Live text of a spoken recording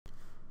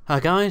Hi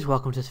guys,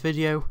 welcome to this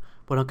video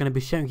where I'm going to be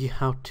showing you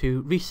how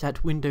to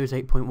reset Windows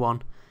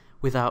 8.1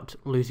 without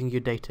losing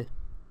your data.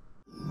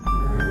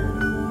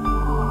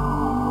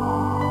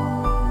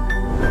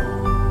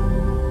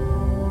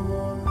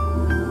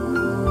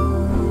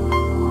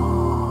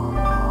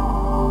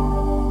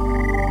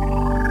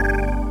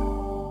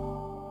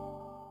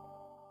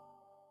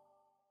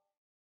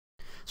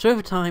 So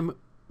over time,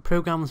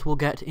 programs will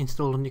get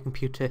installed on your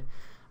computer,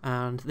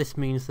 and this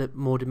means that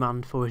more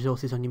demand for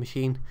resources on your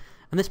machine,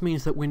 and this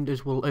means that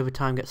Windows will over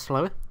time get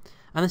slower,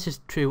 and this is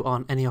true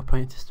on any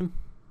operating system.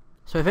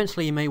 So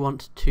eventually you may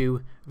want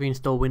to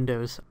reinstall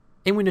Windows.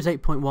 In Windows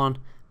 8.1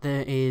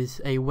 there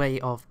is a way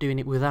of doing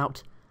it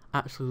without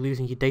actually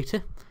losing your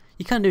data.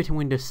 You can do it in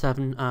Windows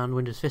 7 and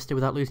Windows Vista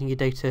without losing your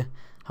data,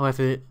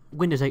 however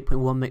Windows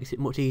 8.1 makes it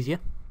much easier.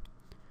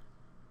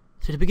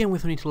 So to begin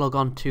with, we need to log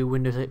on to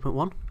Windows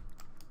 8.1.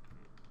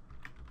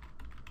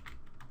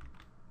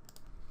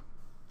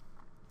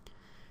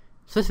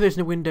 So this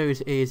version of Windows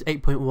is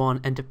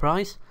 8.1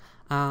 Enterprise,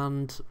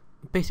 and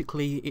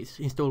basically it's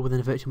installed within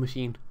a virtual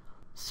machine.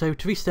 So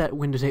to reset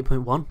Windows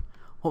 8.1,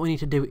 what we need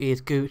to do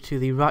is go to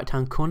the right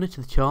hand corner to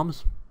the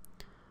charms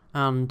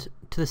and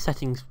to the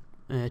settings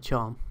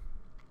charm.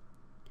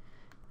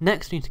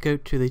 Next we need to go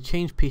to the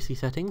change PC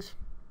settings,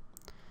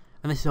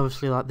 and this is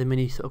obviously like the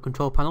mini sort of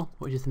control panel,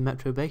 which is the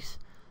Metro base.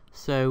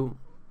 So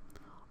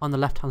on the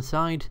left hand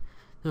side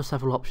there are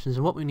several options,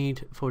 and what we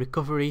need for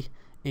recovery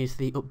is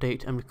the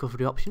update and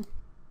recovery option.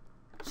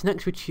 So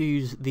next we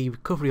choose the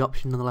recovery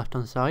option on the left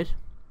hand side,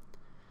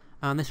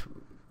 and this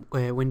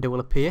window will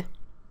appear,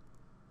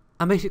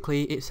 and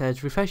basically it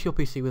says refresh your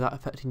PC without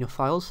affecting your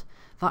files.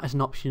 That is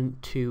an option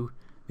to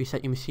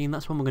reset your machine,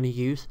 that's one we're going to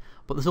use,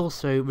 but there's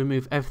also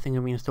remove everything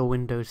and reinstall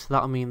Windows, so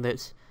that'll mean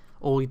that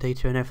all your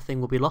data and everything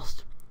will be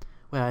lost,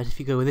 whereas if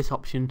you go with this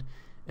option,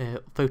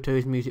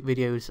 photos, music,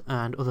 videos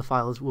and other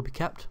files will be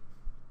kept.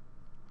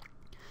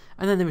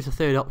 And then there is a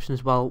third option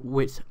as well,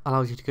 which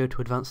allows you to go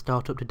to advanced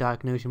startup to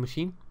diagnose your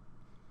machine.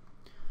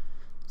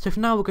 So for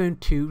now we're going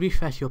to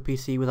refresh your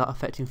PC without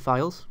affecting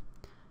files.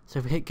 So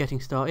if we hit getting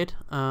started,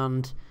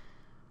 and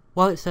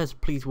while it says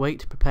please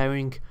wait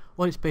preparing,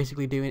 what it's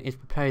basically doing is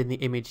preparing the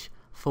image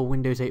for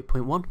Windows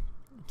 8.1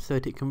 so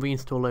that it can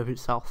reinstall over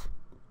itself.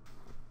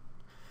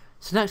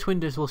 So next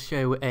Windows will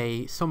show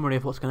a summary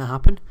of what's going to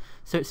happen.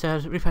 So it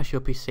says refresh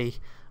your PC,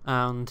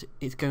 and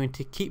it's going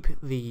to keep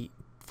the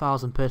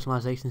files and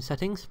personalization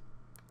settings.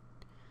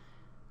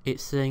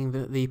 It's saying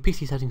that the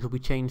PC settings will be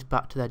changed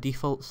back to their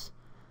defaults.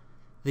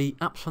 The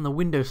apps from the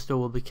Windows Store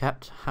will be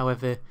kept,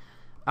 however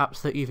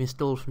apps that you've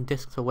installed from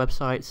disks or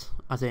websites,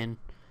 as in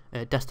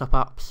desktop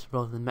apps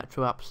rather than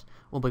Metro apps,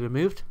 will be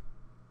removed.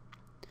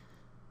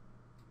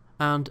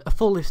 And a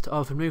full list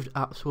of removed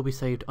apps will be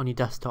saved on your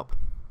desktop.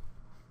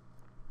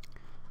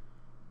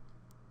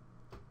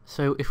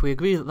 So if we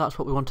agree that that's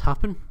what we want to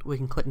happen, we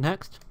can click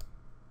next,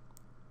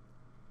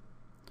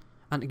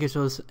 and it gives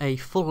us a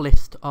full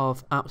list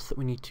of apps that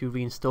we need to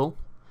reinstall.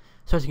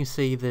 So as you can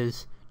see,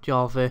 there's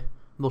Java,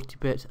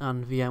 Multibit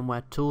and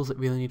VMware tools that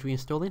we really need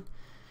reinstalling.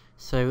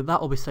 So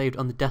that will be saved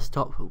on the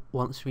desktop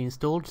once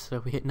reinstalled, so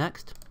if we hit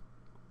next.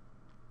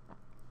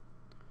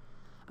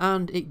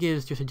 And it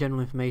gives just a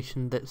general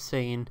information that's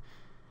saying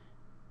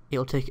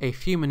it'll take a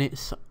few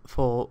minutes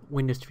for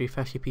Windows to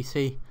refresh your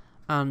PC,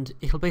 and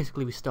it'll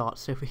basically restart.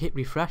 So if we hit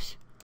refresh,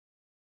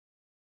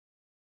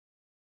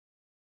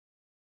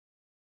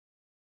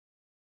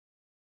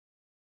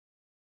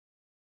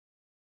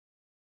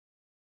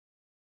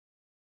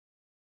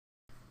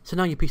 so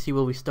now your PC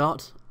will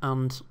restart,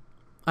 and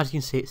as you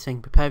can see it's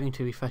saying preparing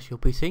to refresh your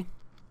PC.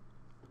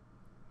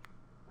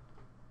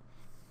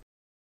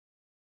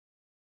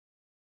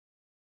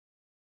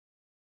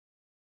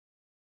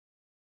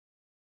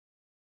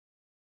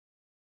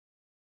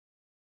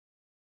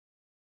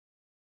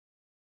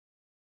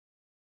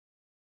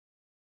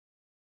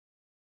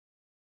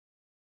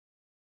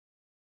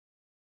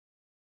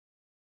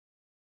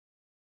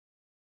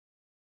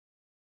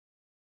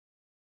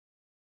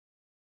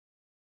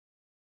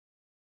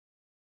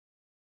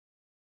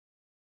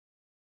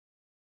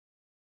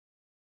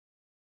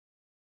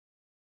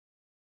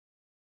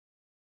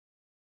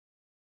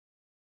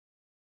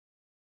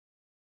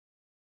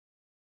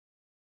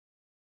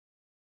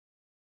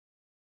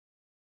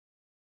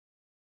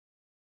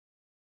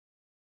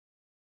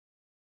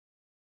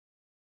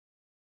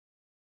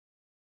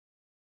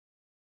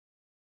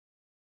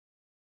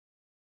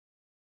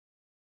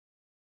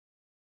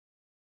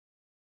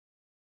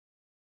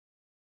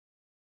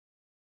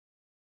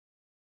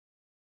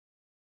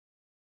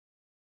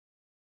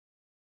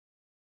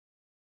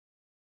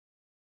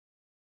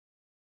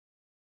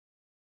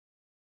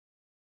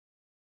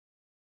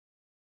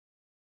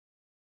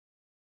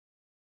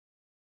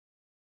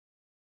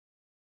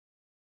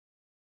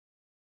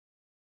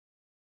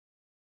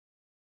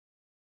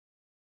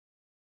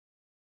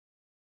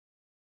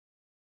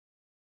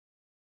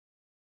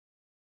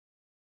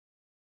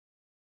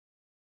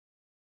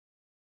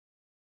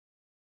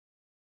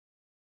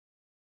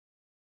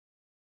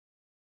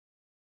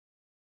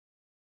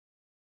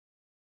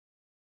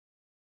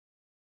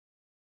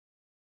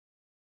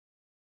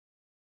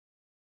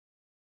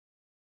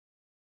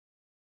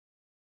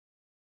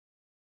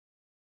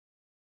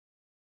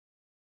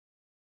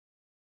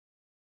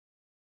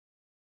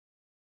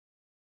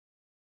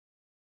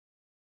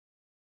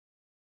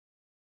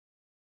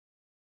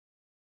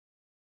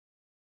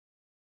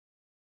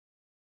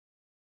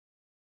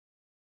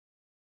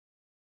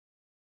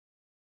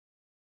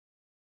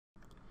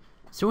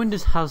 So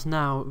Windows has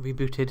now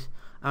rebooted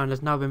and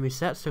has now been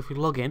reset, so if we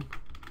log in,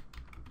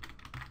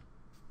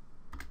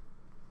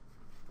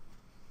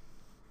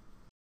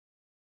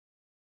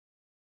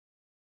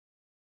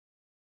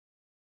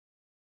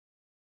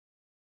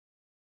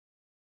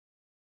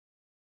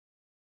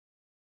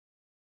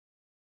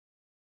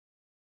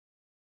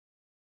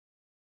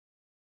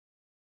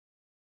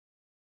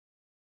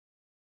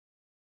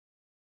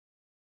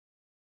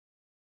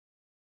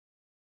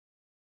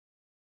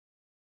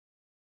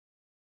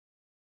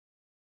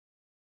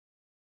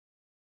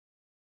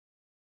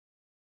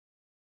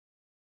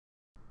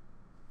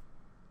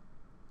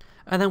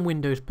 and then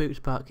Windows boots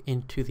back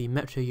into the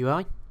Metro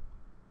UI,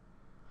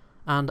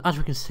 and as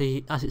we can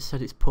see, as it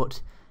said, it's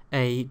put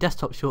a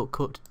desktop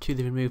shortcut to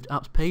the removed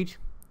apps page,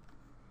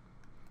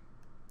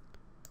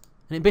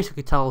 and it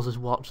basically tells us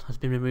what has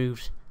been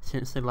removed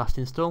since the last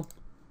install.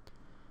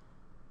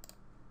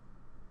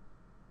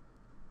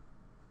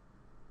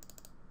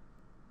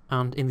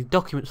 And in the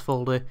documents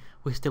folder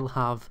we still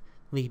have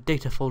the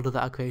data folder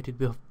that I created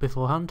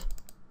beforehand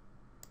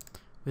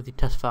with the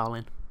test file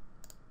in.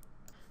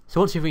 So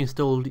once you've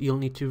reinstalled, you'll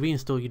need to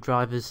reinstall your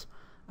drivers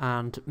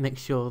and make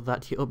sure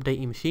that you update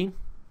your machine.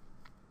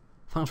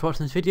 Thanks for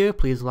watching this video.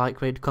 Please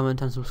like, rate,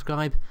 comment and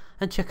subscribe,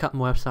 and check out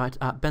my website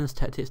at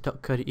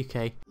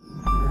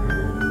benstechtips.co.uk.